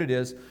type of wood it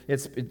is.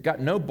 It's got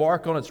no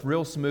bark on it. It's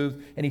real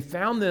smooth. And he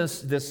found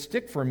this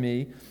stick for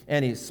me,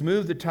 and he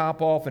smoothed the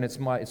top off, and it's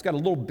got a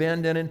little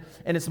bend in it,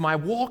 and it's my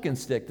walking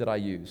stick that I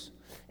use.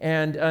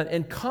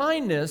 And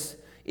kindness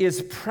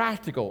is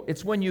practical.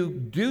 It's when you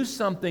do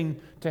something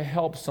to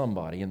help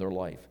somebody in their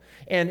life.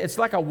 And it's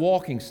like a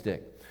walking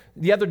stick.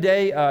 The other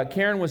day,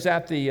 Karen was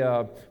at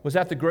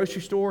the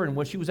grocery store, and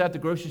when she was at the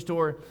grocery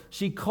store,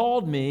 she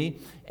called me,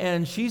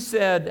 and she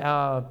said,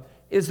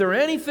 is there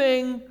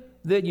anything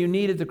that you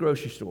need at the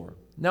grocery store?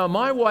 Now,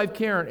 my wife,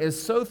 Karen,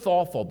 is so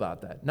thoughtful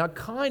about that. Now,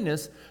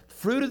 kindness,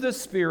 fruit of the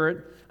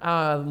Spirit,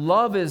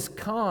 love is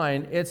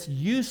kind, it's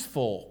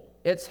useful,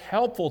 it's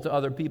helpful to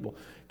other people.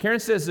 Karen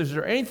says, is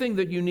there anything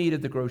that you need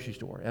at the grocery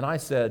store? And I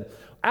said,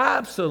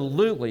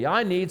 absolutely,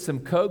 I need some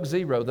Coke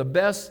Zero. The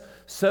best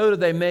soda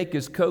they make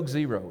is Coke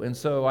Zero. And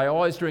so I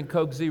always drink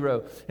Coke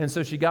Zero. And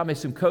so she got me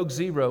some Coke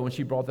Zero when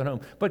she brought that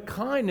home. But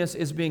kindness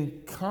is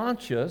being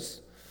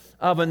conscious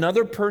of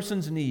another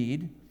person's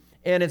need,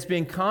 and it's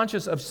being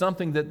conscious of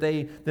something that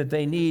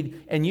they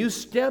need. And you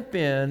step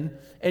in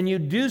and you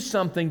do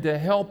something to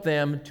help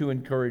them, to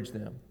encourage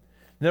them.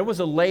 There was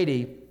a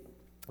lady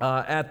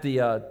at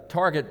the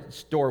Target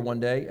store one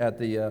day, at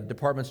the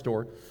department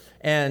store,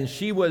 and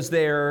she was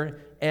there,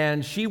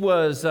 and she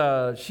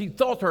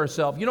thought to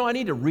herself, I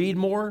need to read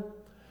more.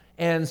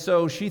 And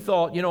so she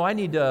thought, I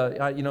need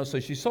to, so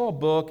she saw a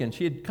book, and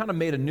she had kind of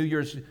made a New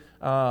Year's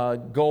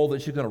goal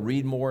that she was going to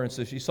read more. And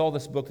so she saw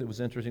this book that was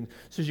interesting.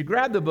 So she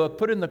grabbed the book,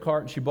 put it in the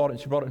cart, and she bought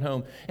it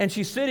home. And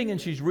she's sitting and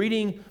she's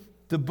reading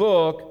the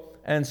book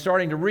and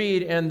starting to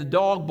read, and the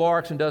dog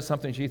barks and does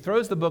something. She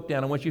throws the book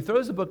down, and when she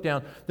throws the book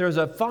down, there's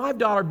a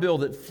 $5 bill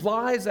that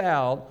flies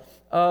out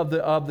of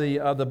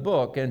the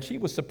book, and she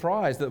was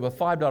surprised that a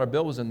 $5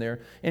 bill was in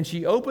there. And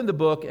she opened the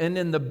book, and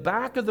in the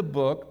back of the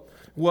book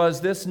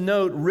was this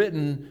note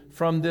written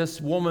from this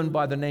woman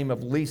by the name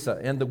of Lisa.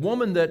 And the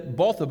woman that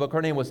bought the book,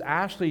 her name was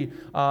Ashley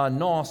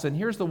Noss. And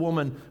here's the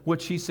woman,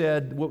 what she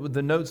said, what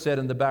the note said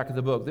in the back of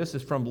the book. This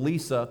is from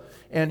Lisa,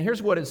 and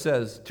here's what it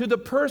says: to the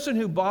person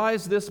who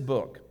buys this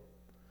book,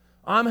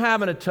 I'm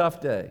having a tough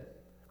day.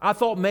 I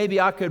thought maybe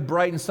I could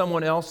brighten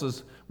someone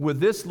else's with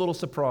this little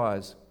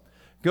surprise.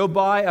 Go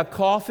buy a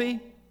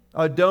coffee,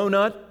 a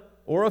donut,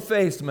 or a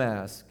face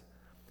mask.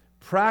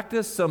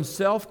 Practice some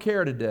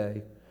self-care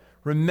today.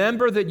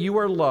 Remember that you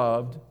are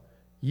loved,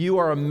 you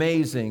are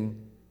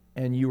amazing,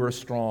 and you are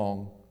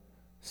strong.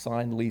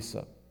 Signed,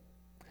 Lisa.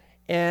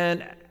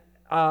 And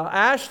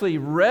Ashley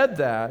read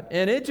that,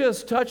 and it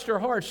just touched her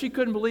heart. She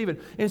couldn't believe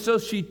it. And so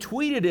she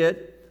tweeted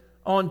it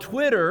on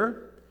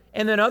Twitter,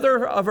 and then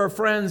other of her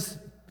friends,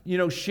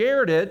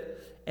 shared it,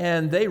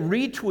 and they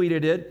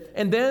retweeted it.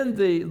 And then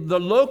the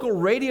local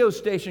radio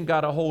station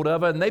got a hold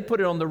of it, and they put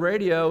it on the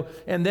radio.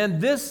 And then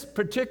this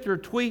particular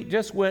tweet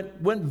just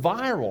went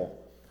viral.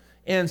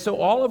 And so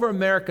all over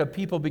America,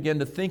 people began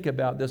to think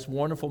about this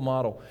wonderful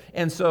model.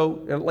 And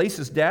so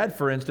Lisa's dad,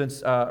 for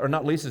instance, or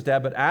not Lisa's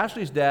dad, but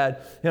Ashley's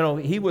dad,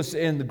 he was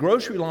in the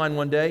grocery line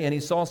one day, and he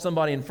saw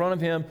somebody in front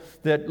of him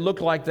that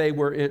looked like they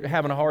were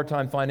having a hard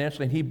time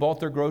financially, and he bought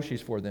their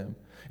groceries for them.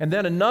 And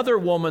then another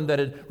woman that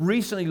had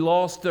recently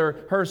lost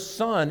her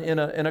son in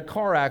a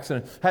car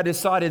accident had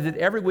decided that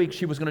every week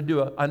she was going to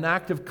do an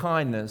act of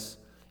kindness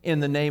in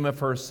the name of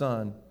her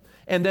son.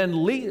 And then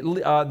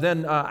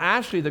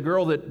Ashley, the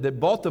girl that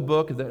bought the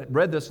book, that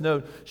read this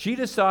note, she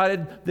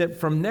decided that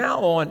from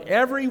now on,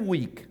 every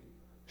week,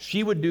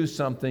 she would do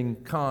something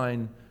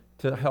kind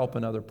to help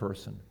another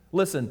person.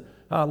 Listen,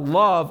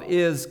 love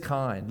is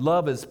kind.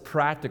 Love is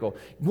practical.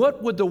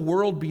 What would the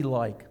world be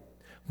like?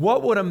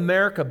 What would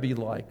America be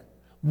like?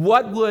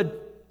 What would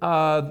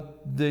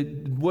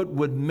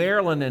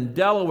Maryland and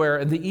Delaware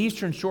and the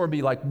Eastern Shore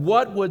be like?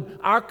 What would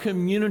our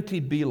community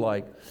be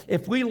like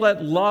if we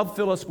let love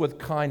fill us with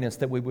kindness,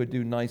 that we would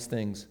do nice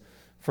things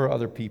for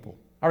other people?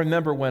 I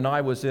remember when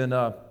I was in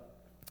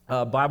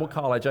Bible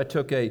college, I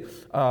took an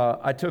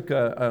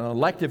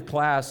elective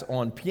class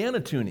on piano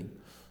tuning,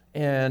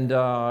 and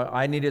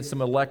I needed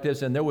some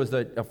electives, and there was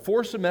a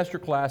 4-semester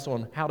class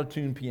on how to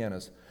tune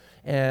pianos.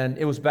 And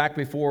it was back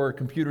before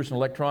computers and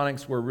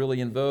electronics were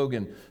really in vogue.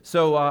 And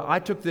so I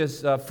took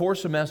this 4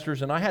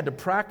 semesters, and I had to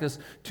practice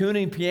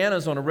tuning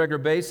pianos on a regular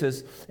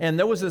basis. And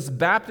there was this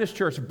Baptist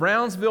church,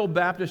 Brownsville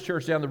Baptist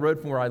Church, down the road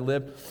from where I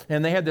lived.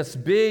 And they had this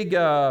big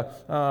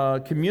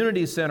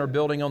community center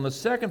building on the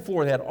second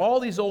floor. They had all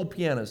these old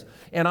pianos.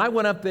 And I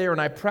went up there,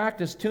 and I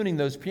practiced tuning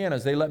those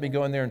pianos. They let me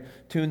go in there and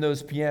tune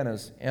those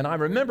pianos. And I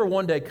remember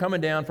one day coming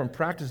down from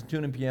practicing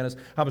tuning pianos.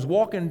 I was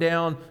coming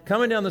down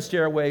the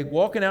stairway,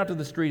 walking out to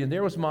the street, and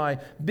there was my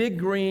big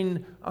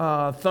green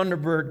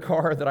Thunderbird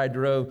car that I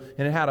drove,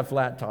 and it had a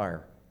flat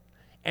tire.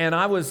 And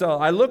I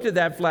looked at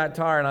that flat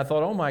tire, and I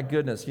thought, oh my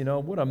goodness,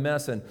 what a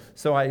mess. And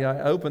so I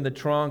opened the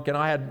trunk, and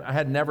I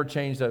had never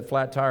changed a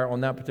flat tire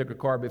on that particular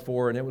car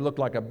before, and it looked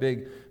like a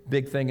big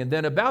thing. And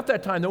then about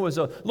that time, there was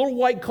a little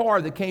white car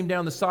that came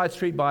down the side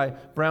street by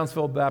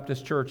Brownsville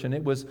Baptist Church, and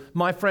it was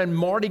my friend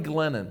Marty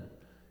Glennon,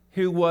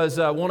 who was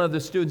one of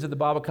the students at the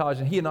Bible college,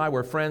 and he and I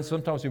were friends.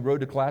 Sometimes we rode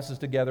to classes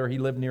together. He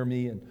lived near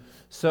me, and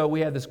so we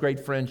had this great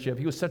friendship.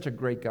 He was such a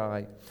great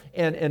guy.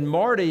 And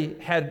Marty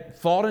had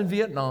fought in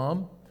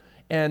Vietnam,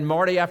 and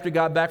Marty, after he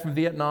got back from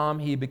Vietnam,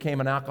 he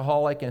became an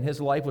alcoholic, and his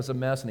life was a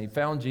mess, and he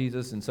found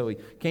Jesus, and so he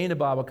came to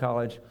Bible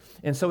college.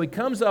 And so he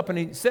comes up, and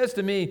he says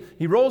to me,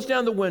 he rolls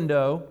down the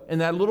window in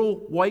that little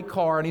white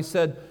car, and he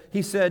said,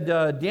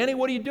 Danny,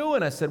 what are you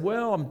doing? I said,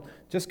 well, I'm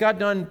just got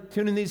done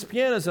tuning these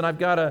pianos, and I've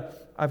got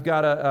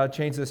to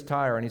change this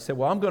tire. And he said,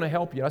 well, I'm going to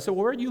help you. I said,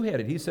 well, where are you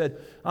headed? He said,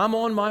 I'm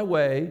on my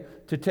way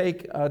to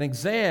take an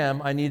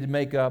exam I need to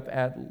make up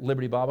at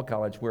Liberty Bible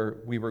College, where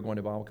we were going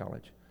to Bible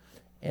college.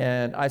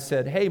 And I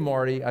said, hey,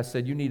 Marty, I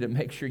said, you need to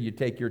make sure you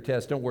take your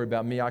test. Don't worry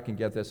about me. I can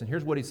get this. And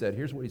here's what he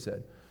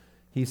said.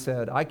 He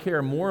said, I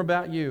care more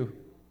about you.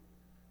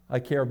 I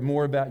care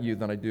more about you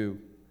than I do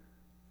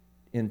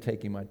in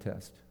taking my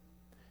test.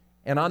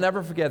 And I'll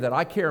never forget that.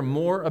 I care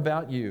more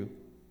about you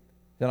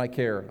than I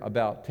care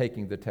about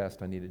taking the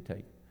test I need to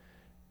take.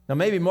 Now,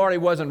 maybe Marty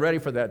wasn't ready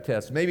for that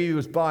test. Maybe he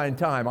was buying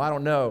time. I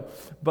don't know.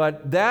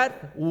 But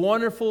that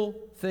wonderful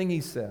thing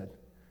he said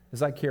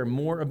is, I care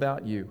more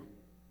about you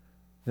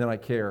than I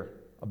care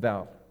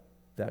about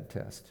that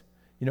test.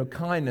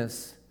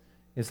 Kindness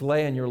is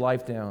laying your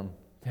life down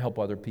to help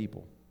other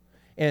people.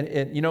 And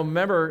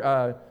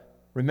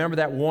remember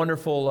that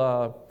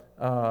wonderful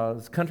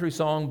country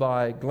song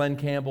by Glenn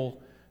Campbell?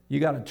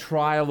 You got to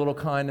try a little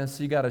kindness.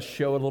 You got to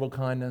show a little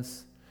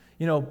kindness.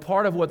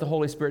 Part of what the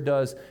Holy Spirit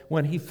does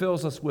when He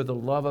fills us with the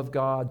love of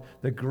God,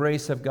 the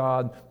grace of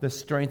God, the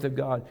strength of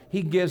God,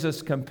 He gives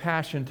us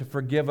compassion to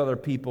forgive other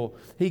people.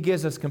 He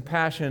gives us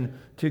compassion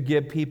to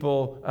give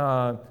people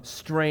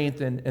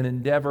strength and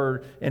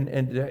endeavor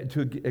and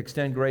to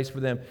extend grace for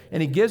them.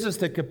 And He gives us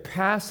the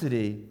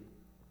capacity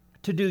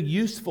to do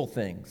useful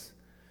things,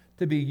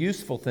 to be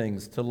useful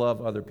things to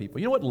love other people.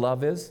 You know what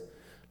love is?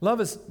 Love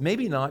is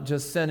maybe not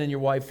just sending your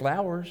wife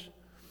flowers.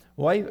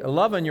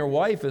 Loving your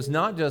wife is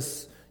not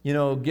just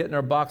getting her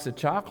a box of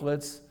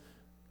chocolates.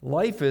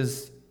 Life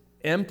is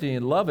empty,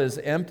 and love is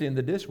emptying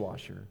the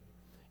dishwasher.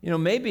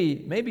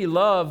 Maybe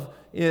love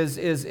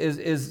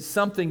is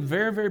something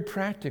very, very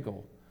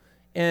practical.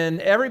 And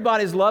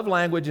everybody's love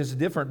language is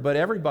different, but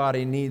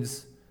everybody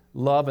needs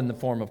love in the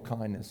form of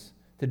kindness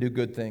to do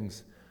good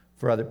things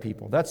for other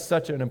people. That's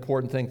such an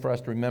important thing for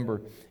us to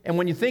remember. And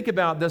when you think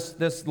about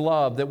this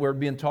love that we're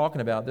being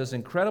talking about, this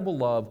incredible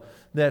love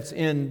that's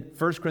in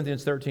 1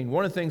 Corinthians 13,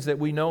 one of the things that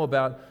we know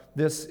about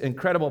this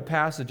incredible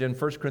passage in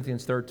 1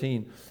 Corinthians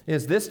 13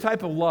 is this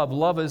type of love.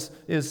 Love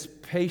is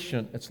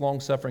patient, it's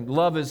long-suffering.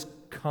 Love is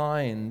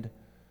kind.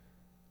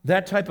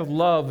 That type of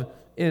love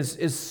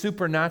is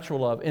supernatural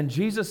love. And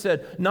Jesus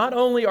said, not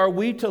only are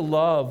we to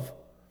love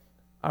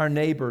our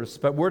neighbors,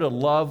 but we're to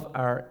love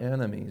our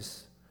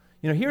enemies.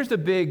 Here's the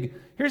big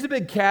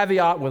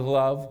caveat with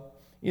love.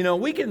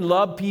 We can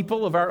love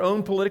people of our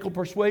own political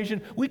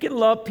persuasion. We can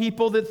love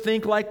people that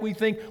think like we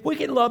think. We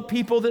can love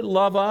people that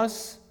love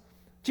us.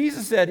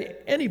 Jesus said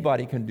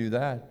anybody can do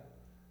that.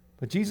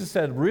 But Jesus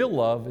said real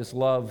love is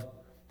love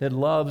that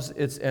loves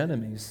its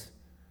enemies.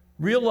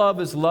 Real love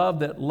is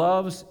love that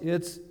loves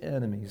its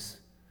enemies.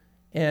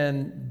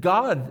 And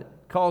God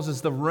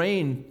causes the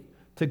rain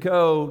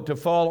to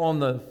fall on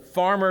the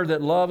farmer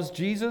that loves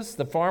Jesus,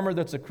 the farmer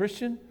that's a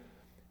Christian.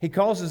 He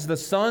causes the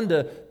sun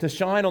to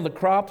shine on the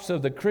crops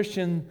of the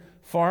Christian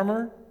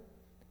farmer,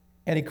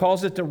 and he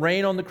calls it to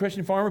rain on the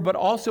Christian farmer, but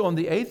also on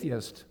the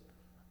atheist,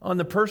 on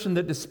the person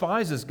that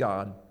despises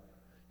God.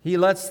 He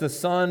lets the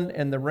sun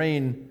and the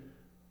rain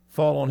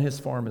fall on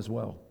his farm as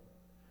well.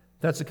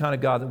 That's the kind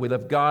of God that we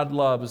love. God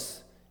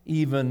loves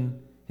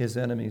even his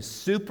enemies.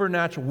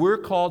 Supernatural. We're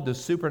called to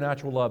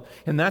supernatural love,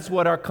 and that's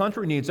what our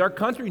country needs. Our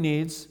country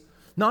needs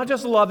not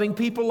just loving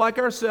people like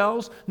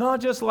ourselves,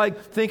 not just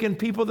like thinking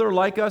people that are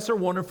like us are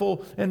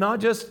wonderful, and not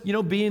just,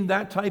 being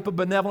that type of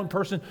benevolent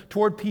person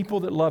toward people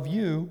that love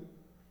you,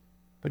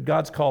 but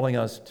God's calling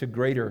us to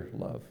greater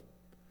love.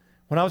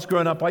 When I was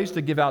growing up, I used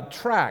to give out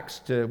tracts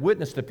to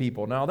witness to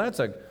people. Now,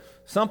 that's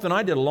something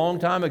I did a long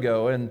time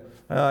ago, and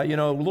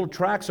little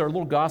tracts are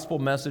little gospel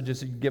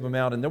messages that you give them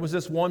out. And there was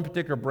this one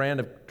particular brand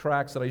of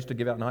tracts that I used to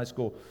give out in high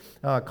school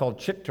called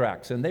Chick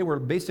Tracts, and they were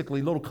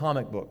basically little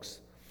comic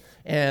books.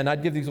 And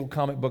I'd give these little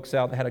comic books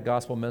out that had a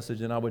gospel message,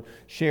 and I would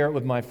share it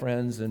with my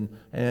friends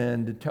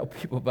and tell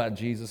people about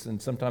Jesus.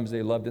 And sometimes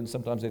they loved it, and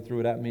sometimes they threw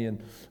it at me.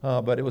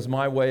 But it was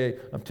my way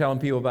of telling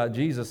people about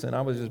Jesus, and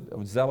I was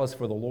zealous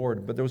for the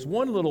Lord. But there was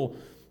one little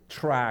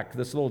tract,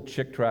 this little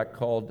chick tract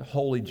called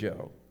Holy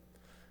Joe.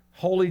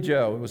 Holy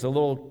Joe. It was a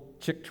little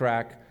chick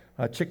tract.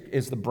 Chick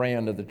is the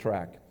brand of the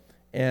tract.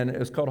 And it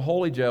was called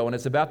Holy Joe, and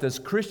it's about this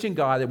Christian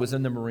guy that was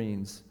in the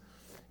Marines.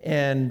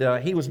 And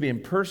he was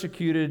being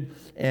persecuted,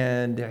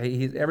 and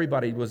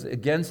everybody was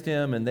against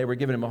him, and they were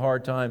giving him a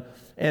hard time.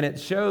 And it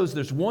shows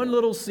there's one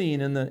little scene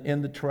in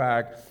the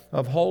tract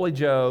of Holy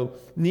Joe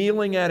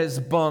kneeling at his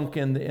bunk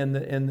in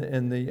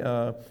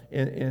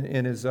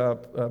his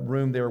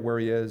room there where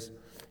he is,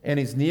 and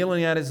he's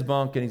kneeling at his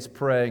bunk and he's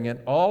praying, and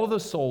all of the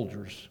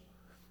soldiers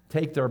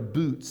take their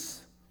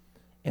boots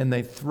and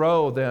they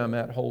throw them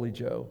at Holy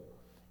Joe.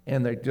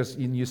 And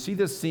you see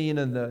this scene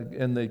in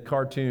the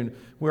cartoon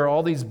where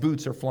all these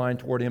boots are flying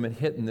toward him and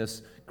hitting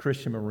this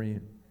Christian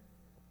Marine.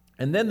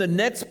 And then the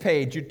next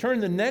page, you turn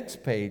the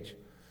next page,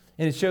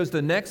 and it shows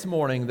the next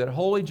morning that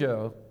Holy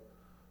Joe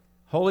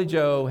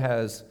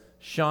has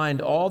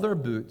shined all their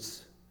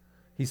boots.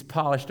 He's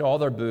polished all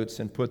their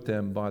boots and put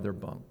them by their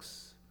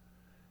bunks.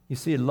 You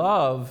see,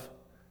 love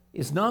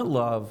is not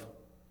love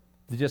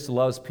that just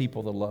loves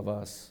people that love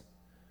us.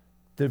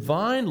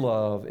 Divine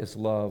love is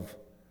love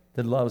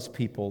that loves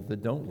people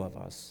that don't love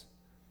us.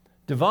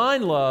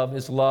 Divine love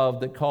is love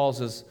that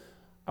causes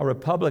a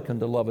Republican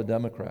to love a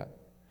Democrat.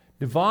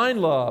 Divine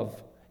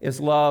love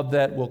is love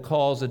that will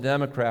cause a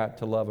Democrat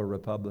to love a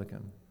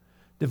Republican.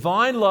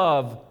 Divine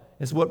love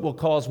is what will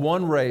cause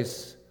one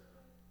race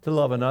to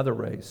love another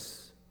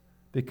race,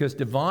 because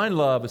divine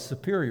love is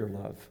superior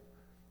love,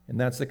 and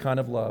that's the kind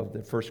of love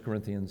that 1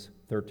 Corinthians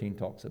 13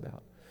 talks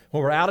about.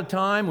 Well, we're out of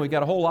time. We've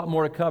got a whole lot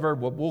more to cover.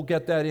 We'll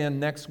get that in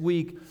next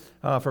week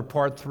for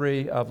part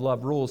 3 of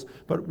Love Rules.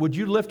 But would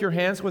you lift your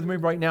hands with me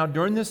right now?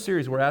 During this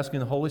series, we're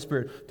asking the Holy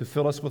Spirit to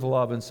fill us with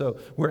love. And so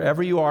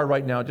wherever you are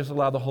right now, just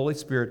allow the Holy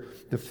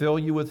Spirit to fill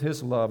you with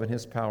His love and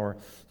His power.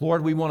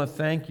 Lord, we want to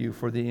thank you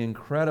for the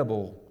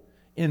incredible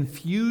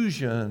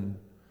infusion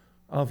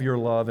of your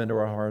love into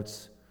our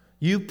hearts.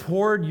 You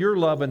poured your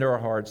love into our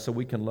hearts so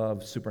we can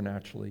love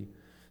supernaturally.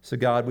 So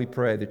God, we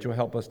pray that you'll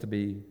help us to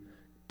be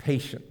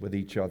patient with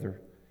each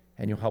other,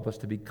 and you'll help us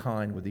to be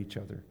kind with each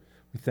other.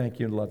 We thank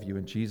you and love you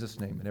in Jesus'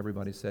 name. And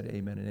everybody said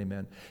amen and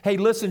amen. Hey,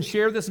 listen,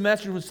 share this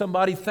message with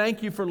somebody.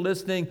 Thank you for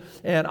listening,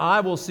 and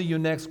I will see you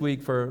next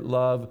week for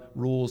Love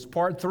Rules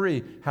Part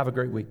 3. Have a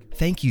great week.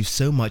 Thank you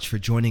so much for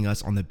joining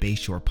us on the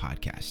Bayshore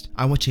Podcast.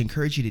 I want to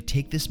encourage you to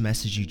take this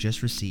message you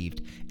just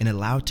received and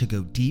allow it to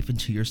go deep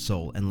into your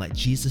soul and let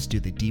Jesus do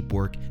the deep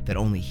work that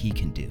only He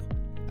can do.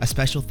 A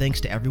special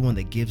thanks to everyone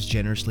that gives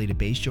generously to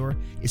Bayshore.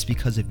 It's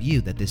because of you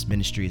that this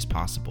ministry is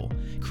possible,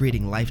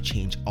 creating life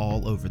change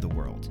all over the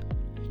world.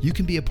 You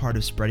can be a part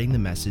of spreading the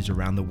message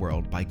around the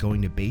world by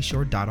going to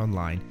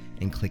bayshore.online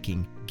and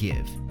clicking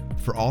Give.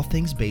 For all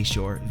things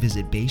Bayshore,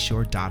 visit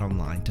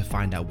bayshore.online to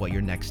find out what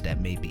your next step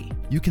may be.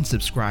 You can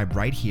subscribe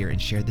right here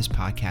and share this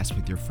podcast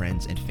with your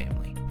friends and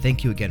family.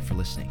 Thank you again for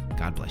listening.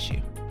 God bless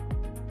you.